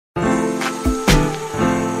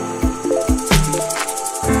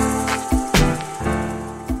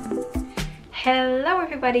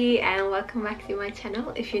everybody and welcome back to my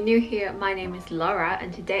channel. If you're new here, my name is Laura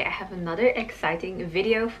and today I have another exciting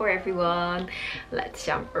video for everyone. Let's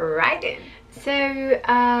jump right in. So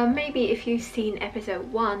maybe if you've seen episode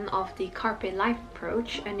 1 of the Carpe Life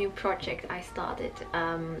approach, a new project I started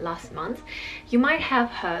last month, you might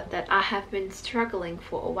have heard that I have been struggling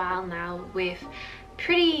for a while now with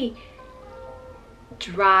pretty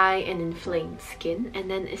dry and inflamed skin, and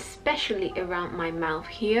then especially around my mouth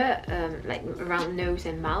here, like around nose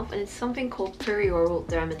and mouth, and it's something called perioral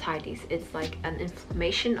dermatitis. It's like an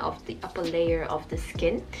inflammation of the upper layer of the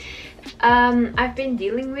skin. I've been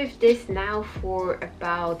dealing with this now for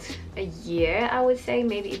about a year, I would say,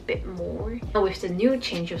 maybe a bit more. With the new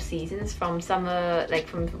change of seasons from summer, like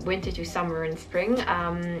from winter to summer and spring,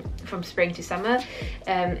 from spring to summer,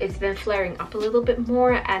 it's been flaring up a little bit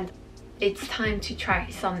more, and it's time to try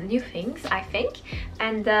some new things, I think.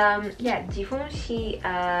 And yeah, Givenchy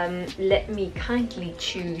let me kindly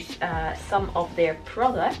choose some of their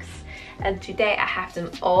products, and today I have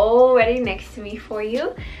them already next to me for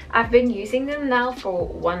you. I've been using them now for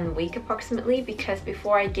 1 week approximately, because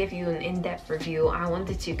before I give you an in-depth review, I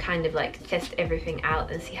wanted to kind of like test everything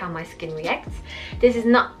out and see how my skin reacts. This is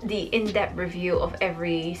not the in-depth review of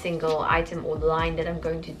every single item or line that I'm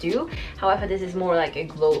going to do. However, this is more like a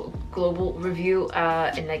global review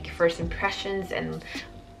and like first impressions and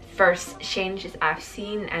first changes I've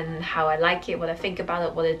seen and how I like it, what I think about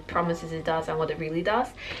it, what it promises it does and what it really does.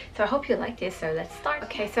 So I hope you like this, so let's start.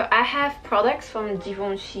 Okay, so I have products from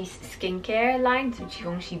Givenchy's skincare line, so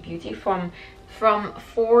Givenchy Beauty, from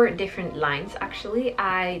 4 different lines actually.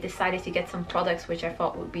 I decided to get some products which I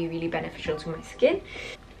thought would be really beneficial to my skin.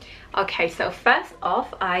 Okay, so first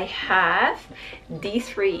off, I have these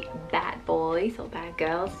 3 bad boys or bad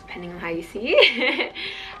girls, depending on how you see it.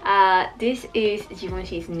 This is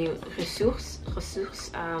Givenchy's new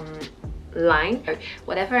RESSOURCE line.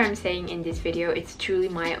 Whatever I'm saying in this video, it's truly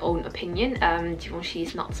my own opinion. Givenchy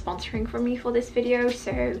is not sponsoring for me for this video,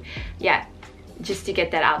 so yeah, just to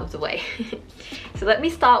get that out of the way. So let me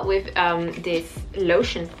start with this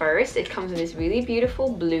lotion first. It comes in this really beautiful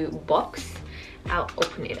blue box. I'll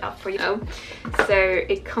open it up for you. So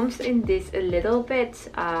it comes in this a little bit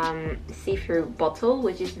see-through bottle,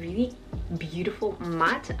 which is really beautiful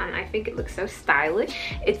matte, and I think it looks so stylish.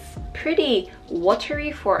 It's pretty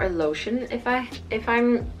watery for a lotion, if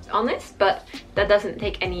I'm honest, but that doesn't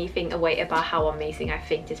take anything away about how amazing I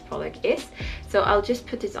think this product is. So I'll just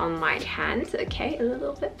put this on my hand, okay, a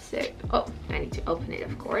little bit. So I need to open it,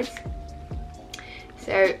 of course.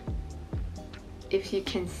 So if you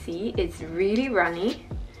can see, it's really runny,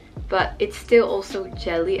 but it's still also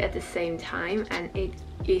jelly at the same time, and it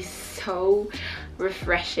is so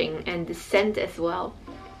refreshing. And the scent as well,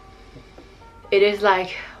 it is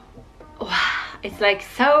like, wow, it's like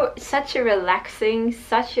such a relaxing,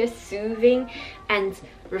 such a soothing and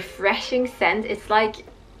refreshing scent. It's like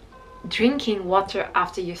drinking water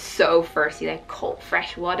after you're so thirsty, like cold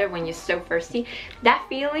fresh water when you're so thirsty. That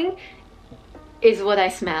feeling is what I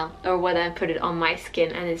smell, or what I put it on my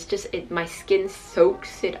skin, and it's just, my skin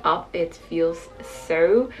soaks it up. It feels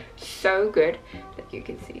so good that you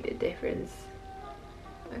can see the difference.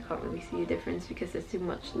 I can't really see the difference because there's too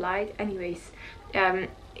much light. Anyways,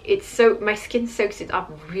 it's so, my skin soaks it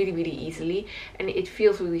up really easily, and it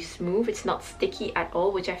feels really smooth. It's not sticky at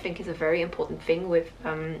all, which I think is a very important thing with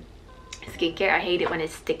skincare. I hate it when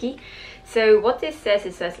it's sticky. So what this says,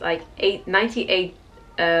 it says like 98%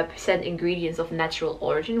 ingredients of natural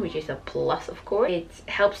origin, which is a plus, of course. It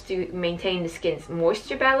helps to maintain the skin's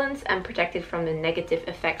moisture balance and protect it from the negative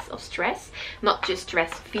effects of stress. Not just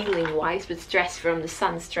stress feeling wise, but stress from the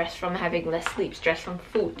sun, stress from having less sleep, stress from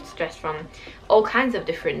food, stress from all kinds of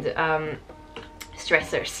different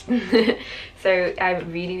stressors. So I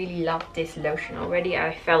really love this lotion already.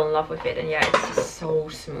 I fell in love with it, and yeah, it's just so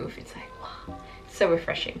smooth. It's like, wow, so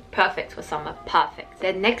refreshing, perfect for summer, perfect.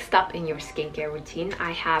 Then next up in your skincare routine,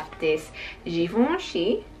 I have this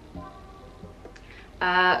Givenchy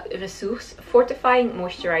RESSOURCE Fortifying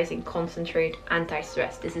Moisturizing Concentrate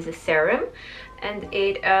Anti-Stress. This is a serum, and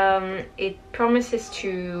it promises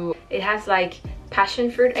to, it has like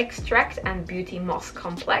passion fruit extract and beauty moss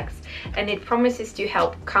complex, and it promises to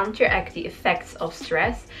help counteract the effects of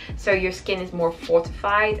stress, so your skin is more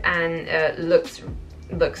fortified and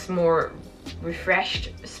looks more refreshed,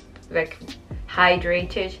 like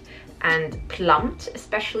hydrated and plumped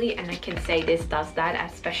especially. And I can say this does that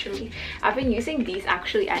especially. I've been using these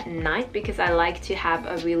actually at night because I like to have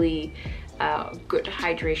a really good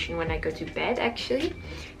hydration when I go to bed actually.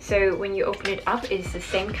 So when you open it up, it's the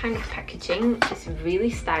same kind of packaging. It's really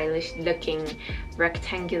stylish looking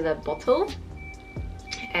rectangular bottle,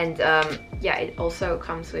 And yeah, it also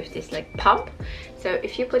comes with this like pump. So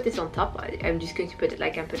if you put this on top, I'm just going to put it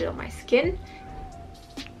like I put it on my skin.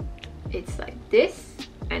 It's like this,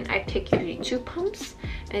 and I take usually 2 pumps,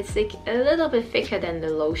 and it's like a little bit thicker than the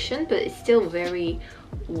lotion, but it's still very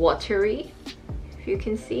watery, if you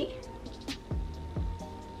can see,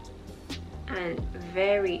 and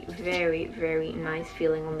very, very, very nice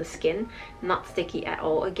feeling on the skin. Not sticky at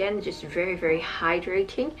all. Again, just very, very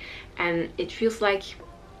hydrating, and it feels like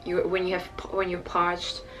when you're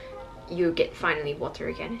parched, you get finally water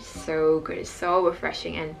again. It's so good. It's so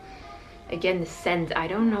refreshing. And again, the scent, I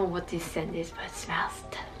don't know what this scent is, but it smells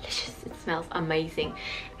delicious. It smells amazing.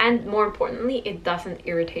 And more importantly, it doesn't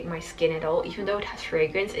irritate my skin at all. Even though it has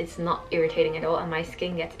fragrance, it's not irritating at all, and my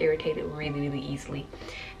skin gets irritated really, really easily.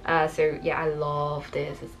 So yeah, I love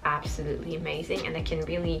this. It's absolutely amazing, and I can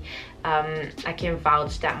really I can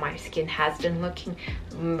vouch that my skin has been looking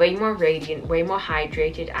way more radiant, way more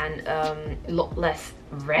hydrated, and a lot less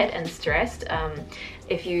red and stressed.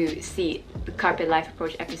 If you see the Carpet Life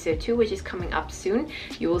Approach episode 2, which is coming up soon,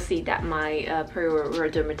 you will see that my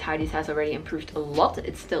perioral dermatitis has already improved a lot.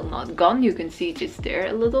 It's still not gone. You can see just there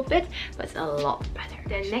a little bit, but it's a lot better.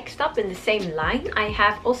 Then next up in the same line, I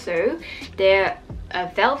have also the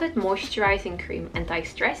Velvet Moisturizing Cream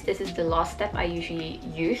Anti-Stress. This is the last step I usually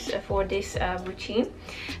use for this routine.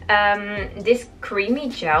 This creamy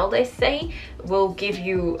gel, they say, will give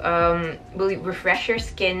you will refresh your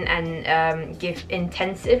skin and give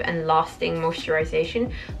intensive and lasting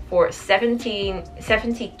moisturization for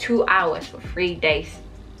 72 hours for 3 days.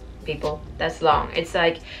 People, that's long. It's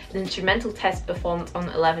like an instrumental test performed on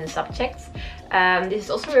 11 subjects. This is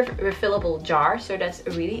also a refillable jar, so that's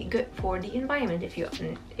really good for the environment, if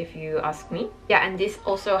you ask me. Yeah, and this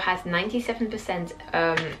also has 97%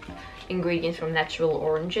 ingredients from natural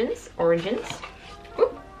origins.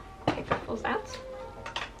 Ooh, paper falls out.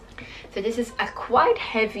 So this is a quite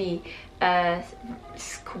heavy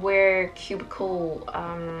square cubicle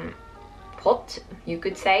pot, you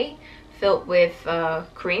could say, filled with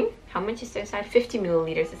cream. How much is inside? 50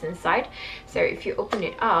 milliliters is inside. So if you open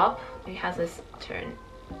it up, it has this turn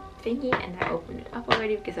thingy, and I opened it up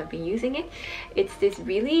already because I've been using it. It's this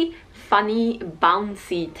really funny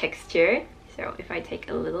bouncy texture. So if I take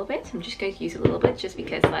a little bit, I'm just going to use a little bit just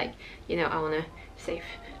because, like, you know, I want to save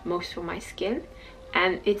most for my skin.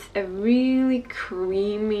 And it's a really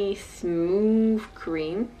creamy, smooth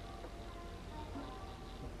cream.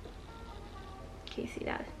 Can you see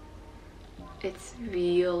that? It's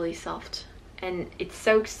really soft, and it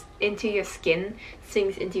soaks into your skin,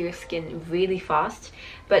 sinks into your skin really fast,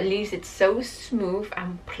 but leaves it so smooth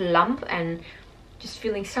and plump and just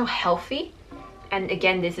feeling so healthy. And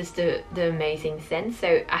again, this is the amazing scent.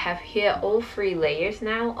 So I have here all 3 layers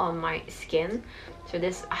now on my skin. So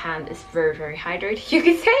this hand is very, very hydrated, you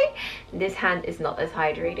could say. This hand is not as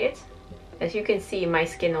hydrated. As you can see, my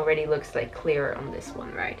skin already looks like clearer on this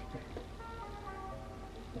one, right?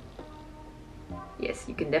 Yes,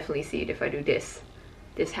 you can definitely see it if I do this.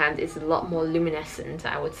 This hand is a lot more luminescent,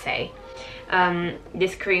 I would say.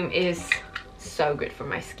 This cream is so good for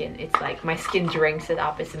my skin. It's like my skin drinks it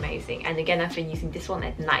up. It's amazing. And again, I've been using this one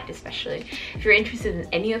at night especially. If you're interested in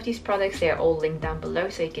any of these products, they're all linked down below,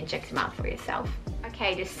 so you can check them out for yourself.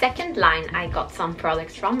 Okay, the second line I got some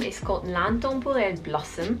products from is called L'intemporel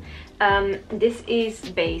Blossom. This is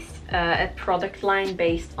based a product line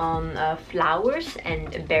based on flowers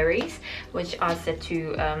and berries, which are said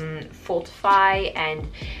to fortify and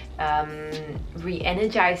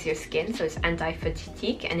re-energize your skin. So it's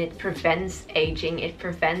anti-fatigue, and it prevents aging. It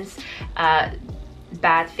prevents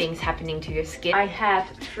bad things happening to your skin. I have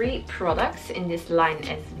 3 products in this line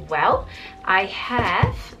as well. I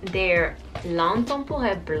have their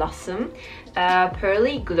L'Intemporel Blossom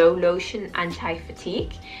Pearly Glow Lotion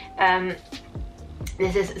Anti-Fatigue.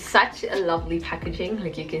 This is such a lovely packaging.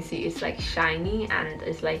 Like you can see, it's like shiny and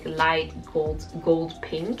it's like light gold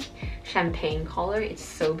pink champagne color. It's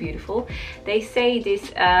so beautiful. They say this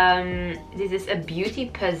is a beauty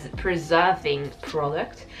preserving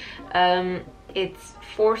product. It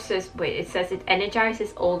says it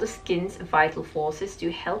energizes all the skin's vital forces to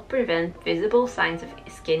help prevent visible signs of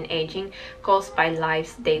skin aging caused by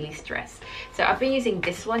life's daily stress. So I've been using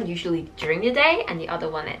this one usually during the day and the other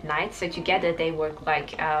one at night. So together they work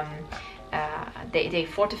like they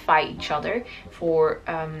fortify each other for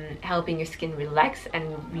helping your skin relax and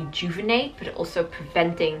rejuvenate, but also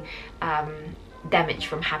preventing damage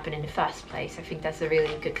from happening in the first place. I think that's a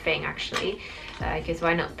really good thing, actually, because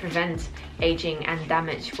why not prevent aging and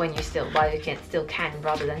damage when you still can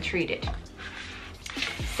rather than treat it.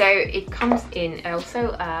 So it comes in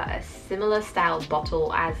also a similar style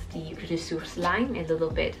bottle as the RESSOURCE line, a little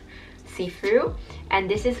bit see-through, and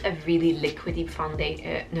this is a really liquidy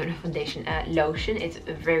lotion.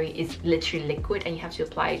 It's literally liquid, and you have to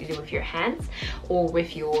apply it either with your hands or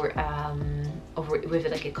with your with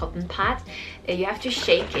like a cotton pad. You have to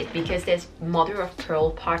shake it because there's mother of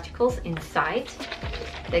pearl particles inside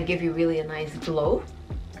that give you really a nice glow.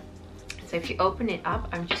 So if you open it up,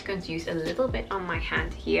 I'm just going to use a little bit on my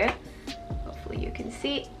hand here. Hopefully you can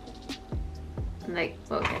see. Like,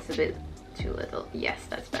 okay, it's a bit too little. Yes,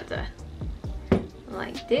 that's better.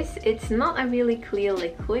 Like this. It's not a really clear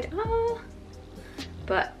liquid,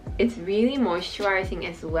 but it's really moisturizing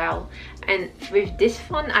as well. And with this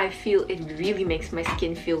one, I feel it really makes my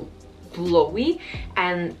skin feel glowy,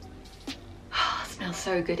 and smells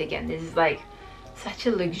so good again. This is like such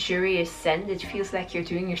a luxurious scent. It feels like you're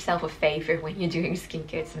doing yourself a favor when you're doing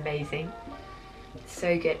skincare. It's amazing.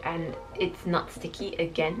 So good, and it's not sticky.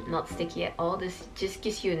 Again, not sticky at all. This just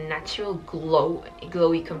gives you a natural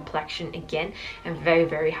glowy complexion again, and very,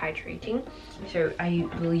 very hydrating. So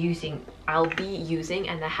I'll be using,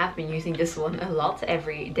 and I have been using this one a lot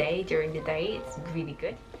every day during the day. It's really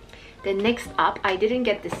good. Then next up, I didn't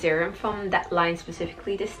get the serum from that line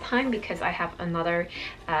specifically this time because I have another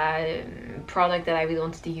product that I really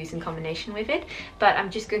wanted to use in combination with it. But I'm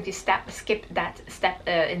just going to skip that step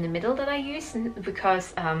in the middle that I use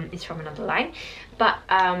because it's from another line. But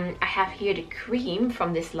I have here the cream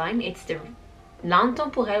from this line. It's the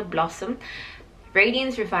L'Intemporel Blossom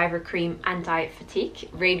Radiance Reviver Cream Anti-Fatigue.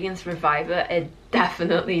 Radiance Reviver, it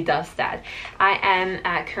definitely does that. I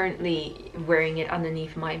am currently wearing it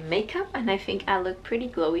underneath my makeup, and I think I look pretty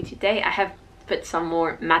glowy today. I have put some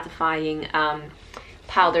more mattifying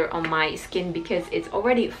powder on my skin because it's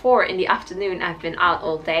already 4 in the afternoon. I've been out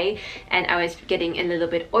all day and I was getting a little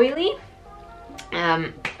bit oily,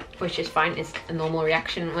 which is fine. It's a normal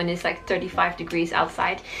reaction when it's like 35 degrees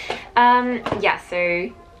outside. Yeah, so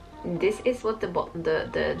this is what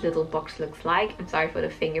the little box looks like. I'm sorry for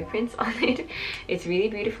the fingerprints on it. It's really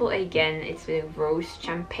beautiful. Again, it's a rose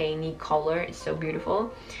champagne color. It's so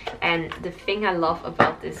beautiful. And the thing I love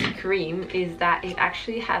about this cream is that it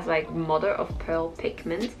actually has like mother of pearl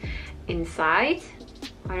pigment inside.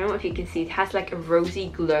 I don't know if you can see, it has like a rosy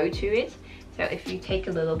glow to it. So if you take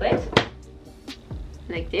a little bit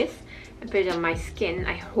like this and put it on my skin,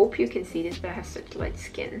 I hope you can see this, but I have such light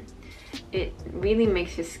skin. It really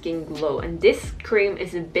makes your skin glow, and this cream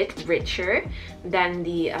is a bit richer than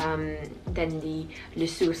the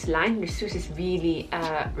RESSOURCE line. RESSOURCE is really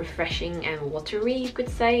refreshing and watery, you could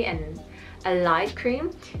say, and a light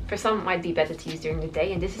cream. For some it might be better to use during the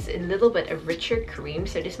day, and this is a little bit a richer cream,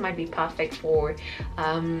 so this might be perfect for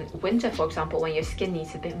winter, for example, when your skin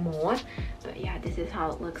needs a bit more. But yeah, this is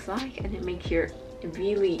how it looks like, and it makes your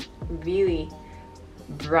really, really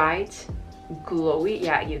bright, glowy.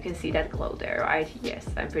 Yeah, you can see that glow there, right? Yes,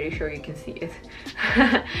 I'm pretty sure you can see it.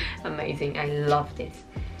 Amazing. I love this.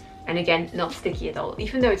 And again, not sticky at all.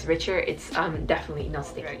 Even though it's richer, it's definitely not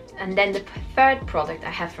sticky. Right. And then the third product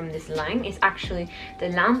I have from this line is actually the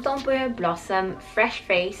L'Intemporel Blossom Fresh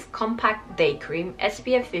Face Compact Day Cream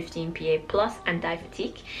SPF 15 PA+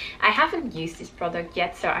 Anti-Fatigue. I haven't used this product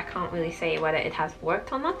yet, so I can't really say whether it has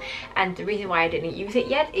worked or not. And the reason why I didn't use it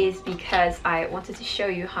yet is because I wanted to show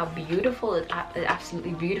you how beautiful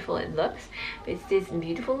absolutely beautiful it looks. It's this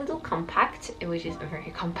beautiful little compact, which is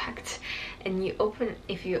very compact. And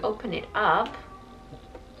if you open it up,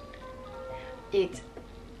 it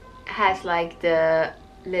has like the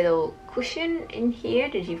little cushion in here,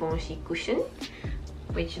 the Givenchy cushion,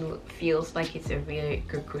 which feels like it's a really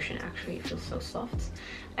good cushion. Actually, it feels so soft.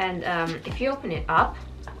 And if you open it up,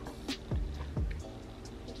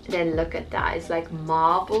 then look at that. It's like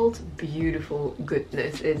marbled beautiful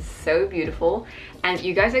goodness. It's so beautiful, and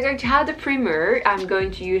you guys are going to have the premiere. I'm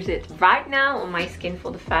going to use it right now on my skin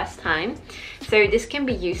for the first time. So this can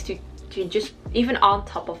be used to just even on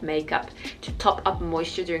top of makeup to top up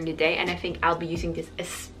moisture during the day, and I think I'll be using this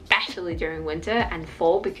especially during winter and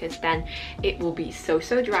fall, because then it will be so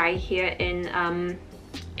dry here in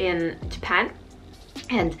Japan.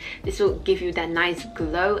 And this will give you that nice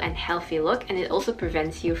glow and healthy look, and it also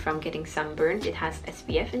prevents you from getting sunburned. It has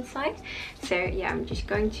SPF inside. So yeah, I'm just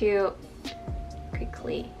going to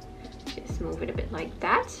quickly just move it a bit like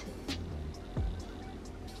that.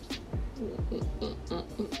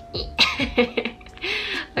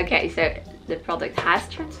 Okay, so the product has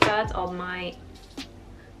transferred on my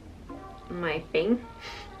thing.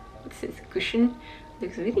 It's this cushion. It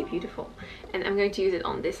looks really beautiful, and I'm going to use it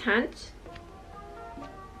on this hand.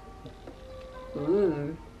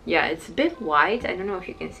 Ooh, Yeah, it's a bit white. I don't know if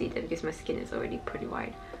you can see that because my skin is already pretty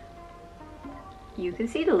white. You can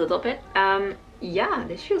see it a little bit. Yeah,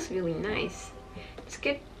 this feels really nice. It's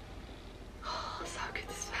good. Oh, so good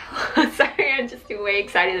to smell. Sorry, I'm just way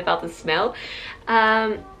excited about the smell.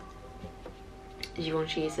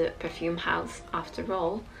 Givenchy is a perfume house after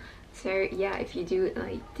all. So yeah, if you do it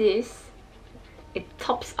like this, it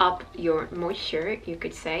tops up your moisture, you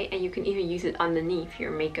could say, and you can even use it underneath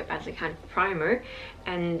your makeup as a kind of primer,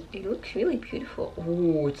 and it looks really beautiful.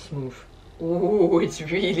 Oh, it's smooth. Oh, it's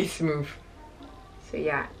really smooth. So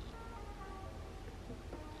yeah,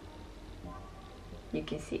 you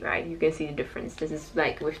can see, right? You can see the difference. This is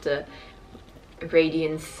like with the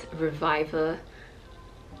Radiance Reviver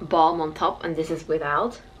balm on top, and this is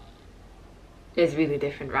without. It's really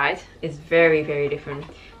different, right? It's very, very different.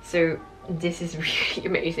 So this is really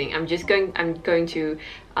amazing. I'm going to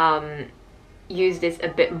use this a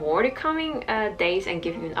bit more the coming days and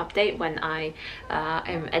give you an update when I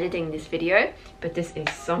am editing this video, but this is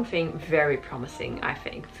something very promising, I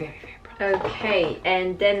think. Very, very promising. Okay,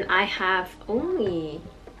 and then I have only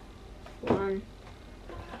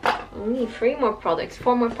four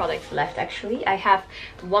more products left actually. I have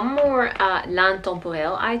one more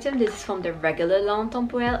L'Intemporelle item. This is from the regular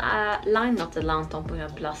L'Intemporelle line, not the L'Intemporelle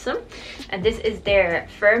Blossom, and this is their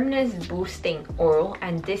firmness boosting oil,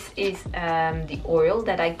 and this is the oil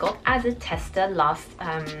that I got as a tester last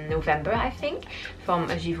November, I think, from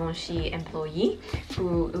a Givenchy employee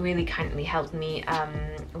who really kindly helped me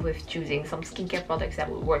with choosing some skincare products that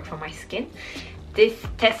would work for my skin. This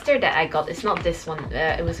tester that I got, it's not this one,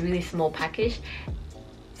 it was a really small package,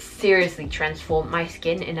 seriously transformed my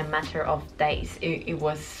skin in a matter of days. It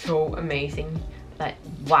was so amazing. Like,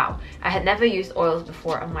 wow. I had never used oils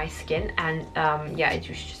before on my skin, and yeah, it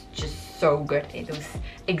was just so good. It was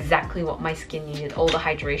exactly what my skin needed, all the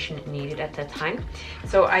hydration it needed at that time.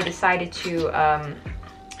 So I decided to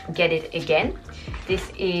get it again.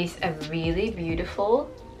 This is a really beautiful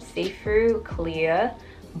see-through clear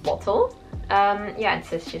bottle. Yeah, it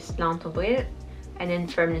says just L'Intemporelle and then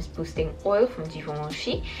firmness boosting oil from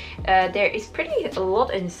Givenchy. There is pretty a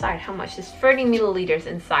lot inside. How much? There's 30 milliliters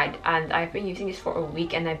inside, and I've been using this for a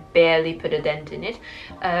week and I barely put a dent in it.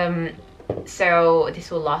 So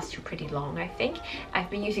this will last you pretty long, I think. I've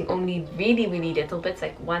been using only really little bits,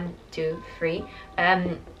 like 1, 2, 3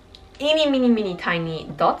 mini tiny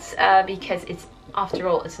dots, because it's, after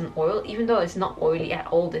all, it's an oil. Even though it's not oily at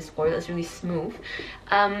all, this oil is really smooth.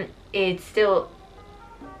 It's still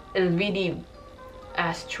a really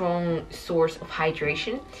strong source of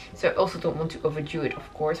hydration, so I also don't want to overdo it,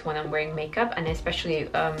 of course, when I'm wearing makeup, and especially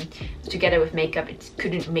together with makeup it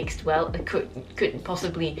couldn't mix well. It couldn't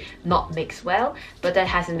possibly not mix well, but that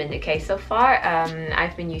hasn't been the case so far.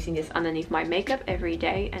 I've been using this underneath my makeup every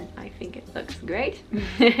day and I think it looks great.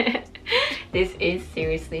 This is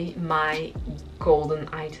seriously my golden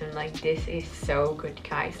item. Like, this is so good,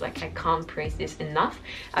 guys. Like, I can't praise this enough.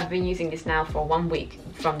 I've been using this now for 1 week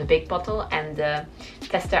from the big bottle, and the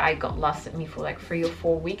tester I got lasted me for like 3 or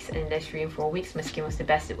 4 weeks, and in those 3 or 4 weeks my skin was the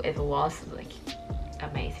best it ever was. Like,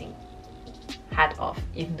 amazing. Hat off,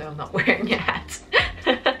 even though I'm not wearing a hat.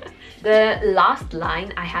 The last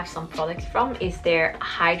line I have some products from is their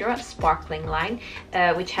HYDRA sparkling line,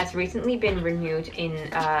 which has recently been renewed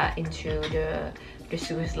into the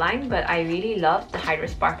RESSOURCE line, but I really love the HYDRA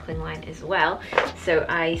sparkling line as well. So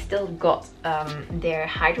I still got their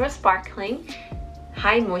HYDRA sparkling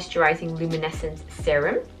high moisturizing luminescence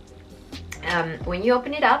serum. When you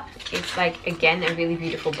open it up, it's like, again, a really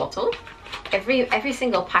beautiful bottle. Every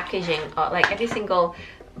single packaging, like every single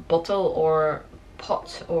bottle or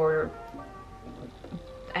pot or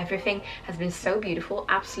everything has been so beautiful,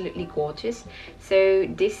 absolutely gorgeous. So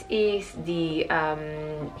this is the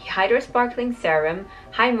HYDRA sparkling serum,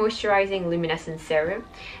 high moisturizing luminescence serum,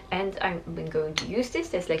 and I'm going to use this.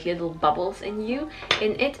 There's like little bubbles in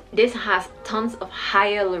it. This has tons of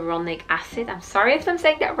hyaluronic acid. I'm sorry if I'm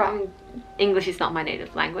saying that wrong. English is not my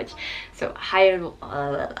native language. So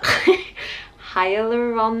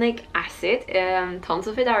hyaluronic acid, tons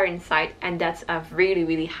of it are inside, and that's a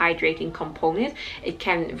really hydrating component. It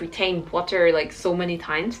can retain water like so many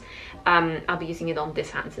times. I'll be using it on this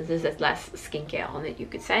hand since this has less skincare on it, you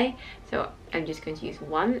could say. So I'm just going to use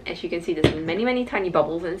one. As you can see, there's many tiny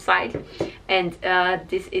bubbles inside, and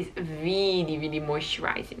this is really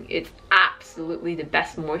moisturizing. It's absolutely the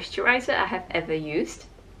best moisturizer I have ever used.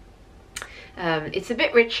 It's a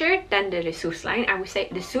bit richer than the RESSOURCE line. I would say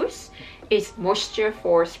RESSOURCE is moisture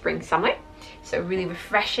for spring summer, so really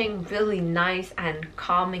refreshing, really nice and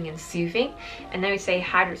calming and soothing. And then we say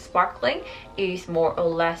HYDRA sparkling is more or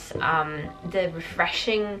less the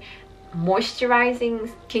refreshing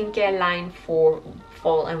moisturizing skincare line for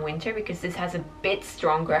fall and winter, because this has a bit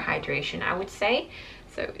stronger hydration, I would say.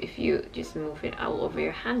 So if you just move it all over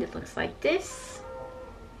your hand, it looks like this.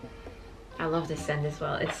 I love this scent as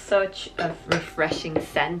well. It's such a refreshing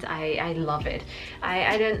scent. I love it.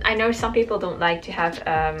 I know some people don't like to have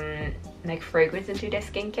like fragrance into their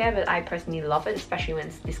skincare, but I personally love it, especially when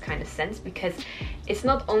it's this kind of scent, because it's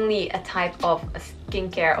not only a type of a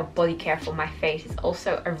skincare or body care for my face, it's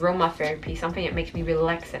also aromatherapy, something that makes me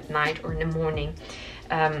relax at night or in the morning.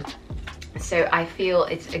 So I feel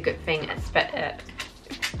it's a good thing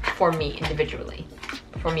for me individually,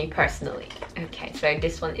 for me personally. Okay, so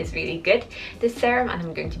this one is really good, this serum, and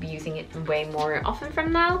I'm going to be using it way more often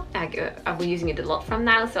from now. I'll be using it a lot from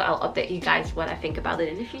now, so I'll update you guys what I think about it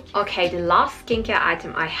in the future. Okay, the last skincare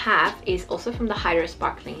item I have is also from the HYDRA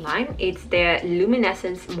sparkling line. It's their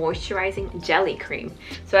Luminescence moisturizing jelly cream.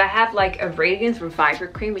 So I have like a Radiance Reviver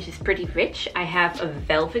cream, which is pretty rich. I have a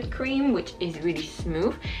velvet cream, which is really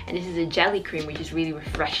smooth, and this is a jelly cream, which is really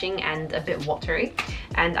refreshing and a bit watery.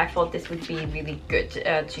 And I thought this would be really good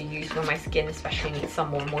to use for my skin, especially needs some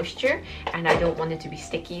more moisture, and I don't want it to be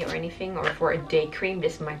sticky or anything, or for a day cream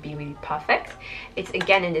this might be really perfect. It's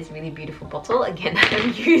again in this really beautiful bottle. Again, I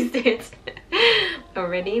have used it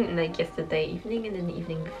already, like yesterday evening and then the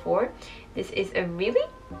evening before. This is a really,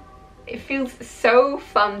 it feels so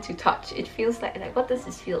fun to touch. It feels like what does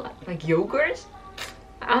this feel like? Like yogurt?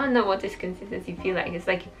 I don't know what this consistency feels like. It's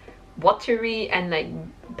like watery and like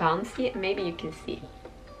bouncy. Maybe you can see.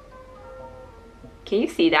 Can you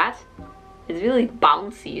see that? It's really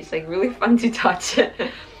bouncy. It's like really fun to touch.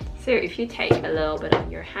 So if you take a little bit on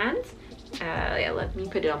your hand, yeah, let me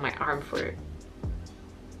put it on my arm for.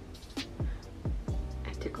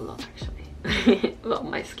 I took a lot actually. Well,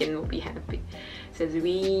 my skin will be happy. So it's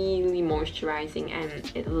really moisturizing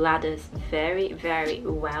and it lathers very, very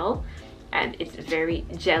well, and it's very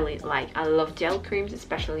jelly-like. I love gel creams,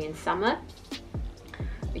 especially in summer,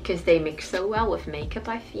 because they mix so well with makeup,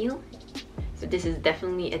 I feel. So this is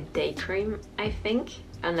definitely a day cream, I think,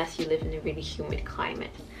 unless you live in a really humid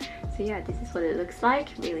climate. So yeah, this is what it looks like.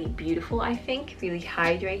 Really beautiful, I think. Really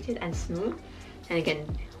hydrated and smooth. And again,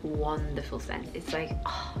 wonderful scent. It's like,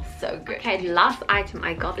 oh, so good. Okay, the last item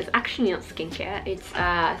I got is actually not skincare.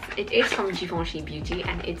 It is from Givenchy Beauty,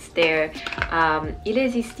 and it's their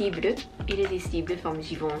Irrésistible from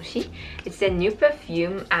Givenchy. It's their new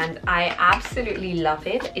perfume, and I absolutely love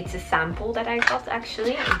it. It's a sample that I got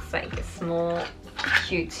actually. It's like a small,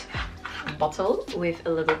 cute bottle with a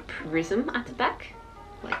little prism at the back,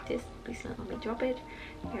 like this. Please don't let me drop it.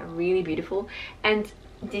 Yeah, really beautiful. And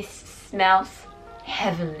this smells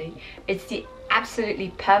heavenly. It's the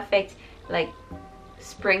absolutely perfect like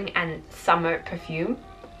spring and summer perfume.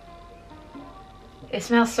 It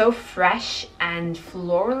smells so fresh and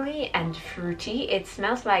florally and fruity. It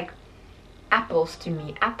smells like apples to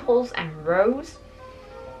me, apples and rose,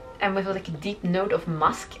 and with like a deep note of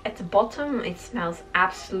musk at the bottom. It smells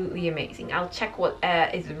absolutely amazing. I'll check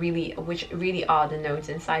which really are the notes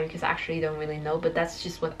inside, because I actually don't really know, but that's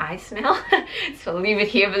just what I smell. So I'll leave it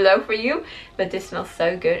here below for you. But this smells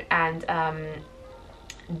so good, and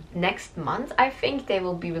next month I think they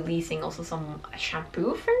will be releasing also some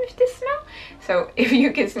shampoo from this smell. So if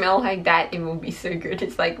you can smell like that, it will be so good.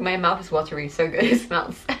 It's like my mouth is watery, so good it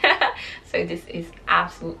smells. So this is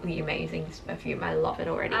absolutely amazing, this perfume. I love it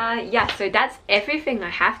already. Yeah, so that's everything I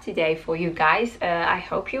have today for you guys. I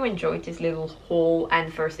hope you enjoyed this little haul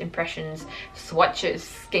and first impressions swatches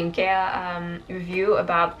skincare review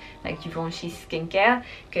about like Givenchy skincare,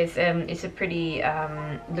 because it's a pretty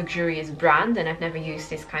luxurious brand, and I've never used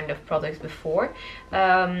this kind of products before,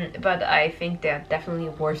 but I think they're definitely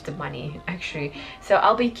worth the money actually. So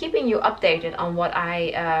I'll be keeping you updated on what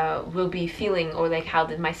I will be feeling, or like how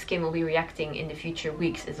my skin will be reacting in the future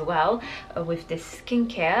weeks as well with this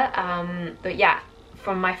skincare. But yeah,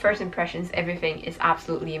 from my first impressions, everything is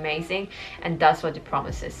absolutely amazing and does what it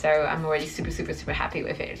promises. So I'm already super happy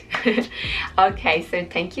with it. Okay, so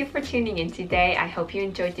thank you for tuning in today. I hope you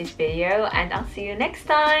enjoyed this video, and I'll see you next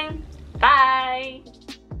time. Bye!